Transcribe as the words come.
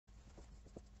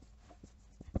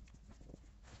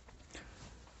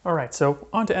All right, so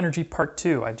on to energy part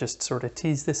 2. I just sort of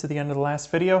teased this at the end of the last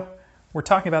video. We're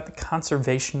talking about the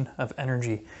conservation of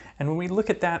energy. And when we look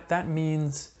at that, that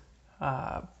means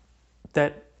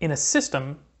that in a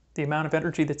system, the amount of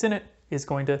energy that's in it is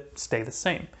going to stay the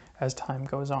same as time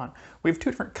goes on. We have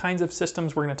two different kinds of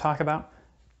systems we're going to talk about.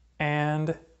 And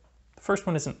the first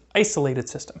one is an isolated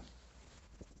system.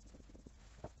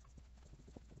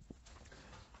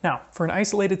 Now, for an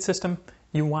isolated system,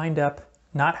 you wind up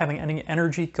not having any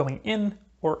energy going in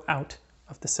or out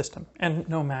of the system, and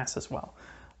no mass as well.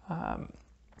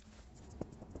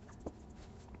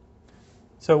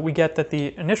 So we get that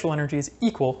the initial energy is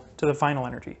equal to the final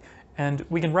energy. And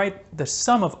we can write the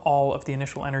sum of all of the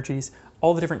initial energies,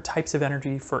 all the different types of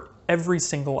energy for every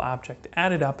single object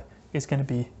added up is going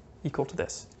to be equal to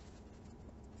this.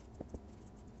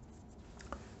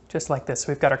 Just like this. So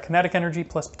we've got our kinetic energy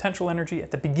plus potential energy at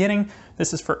the beginning.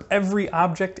 This is for every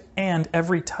object, and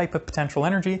every type of potential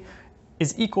energy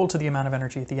is equal to the amount of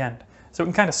energy at the end. So it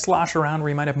can kind of slosh around where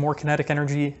you might have more kinetic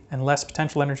energy and less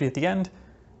potential energy at the end,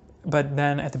 but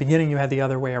then at the beginning you had the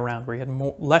other way around where you had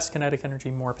less kinetic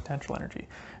energy, more potential energy.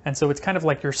 And so it's kind of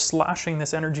like you're sloshing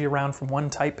this energy around from one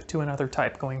type to another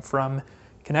type, going from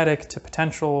kinetic to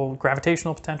potential,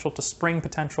 gravitational potential to spring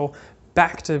potential,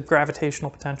 back to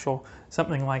gravitational potential,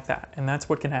 something like that. And that's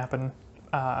what can happen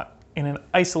in an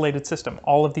isolated system.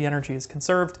 All of the energy is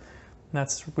conserved. And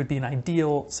that would be an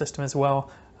ideal system as well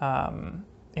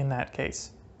in that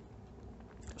case.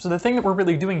 So the thing that we're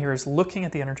really doing here is looking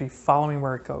at the energy, following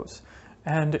where it goes.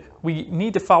 And we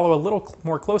need to follow a little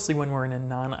more closely when we're in a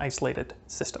non-isolated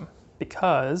system,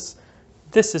 because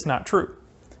this is not true.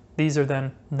 These are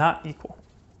then not equal.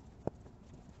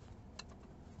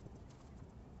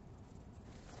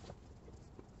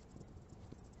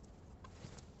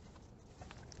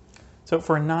 So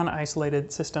for a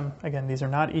non-isolated system, again, these are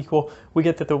not equal. We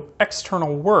get that the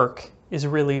external work is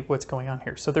really what's going on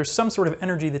here. So there's some sort of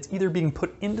energy that's either being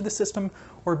put into the system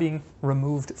or being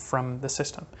removed from the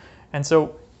system. And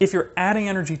so if you're adding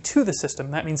energy to the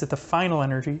system, that means that the final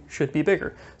energy should be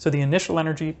bigger. So the initial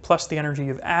energy plus the energy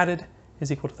you've added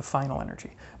is equal to the final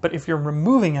energy. But if you're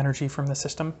removing energy from the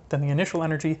system, then the initial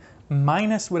energy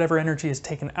minus whatever energy is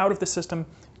taken out of the system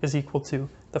is equal to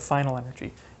the final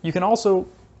energy. You can also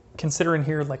consider in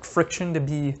here like friction to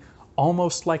be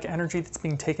almost like energy that's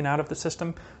being taken out of the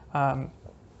system.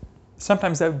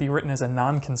 Sometimes that would be written as a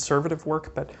non-conservative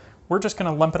work, but we're just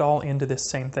going to lump it all into this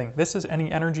same thing. This is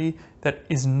any energy that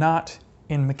is not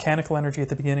in mechanical energy at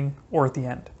the beginning or at the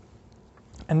end.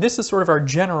 And this is sort of our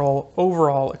general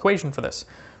overall equation for this.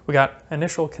 We got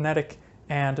initial kinetic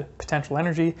and potential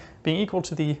energy being equal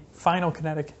to the final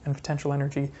kinetic and potential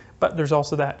energy, but there's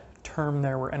also that term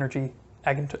there where energy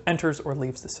enters or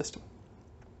leaves the system.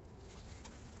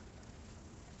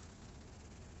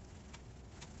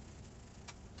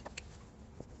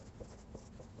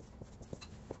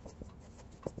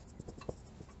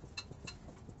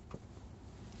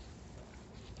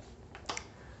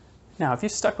 Now, if you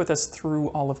stuck with us through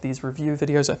all of these review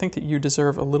videos, I think that you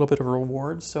deserve a little bit of a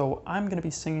reward. So I'm going to be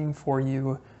singing for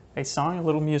you a song, a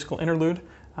little musical interlude.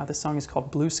 This song is called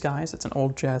Blue Skies. It's an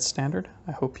old jazz standard.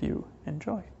 I hope you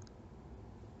enjoy.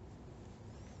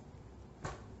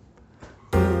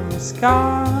 Blue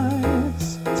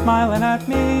skies smiling at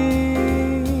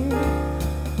me,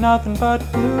 nothing but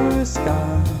blue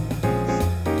skies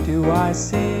do I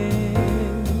see.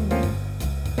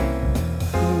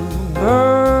 Blue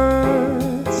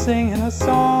birds singing a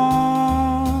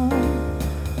song,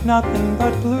 nothing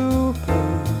but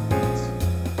bluebirds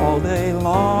all day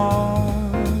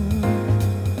long.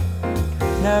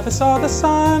 Never saw the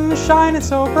sun shining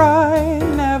so bright,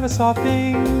 never saw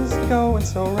things going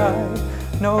so right.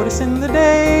 Noticing the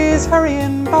days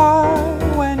hurrying by,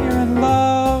 when you're in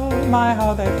love, my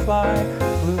how they fly.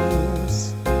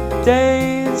 Blues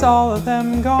days, all of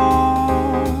them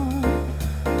gone,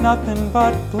 nothing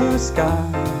but blue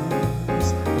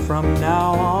skies from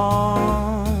now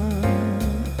on.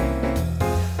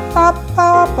 Ba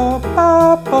ba ba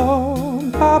ba ba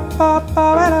ba ba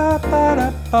ba ba da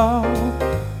ba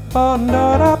ba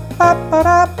da da ba ba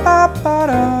da ba ba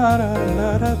da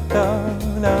da da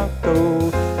da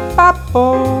go.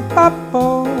 Papo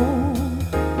papo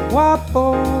wapo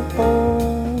po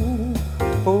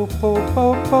po po po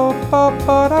po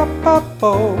po da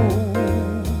papo.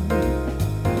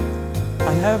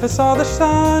 I never saw the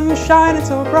sun shining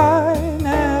so bright,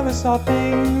 never saw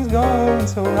things going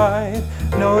so right.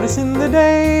 Noticing the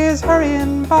days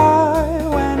hurrying by,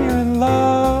 when you're in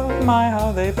love, my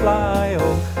how they fly.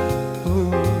 Oh,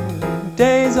 blue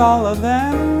days, all of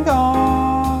them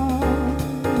gone,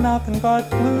 nothing but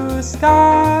blue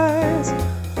skies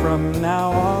from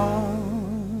now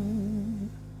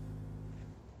on.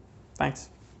 Thanks.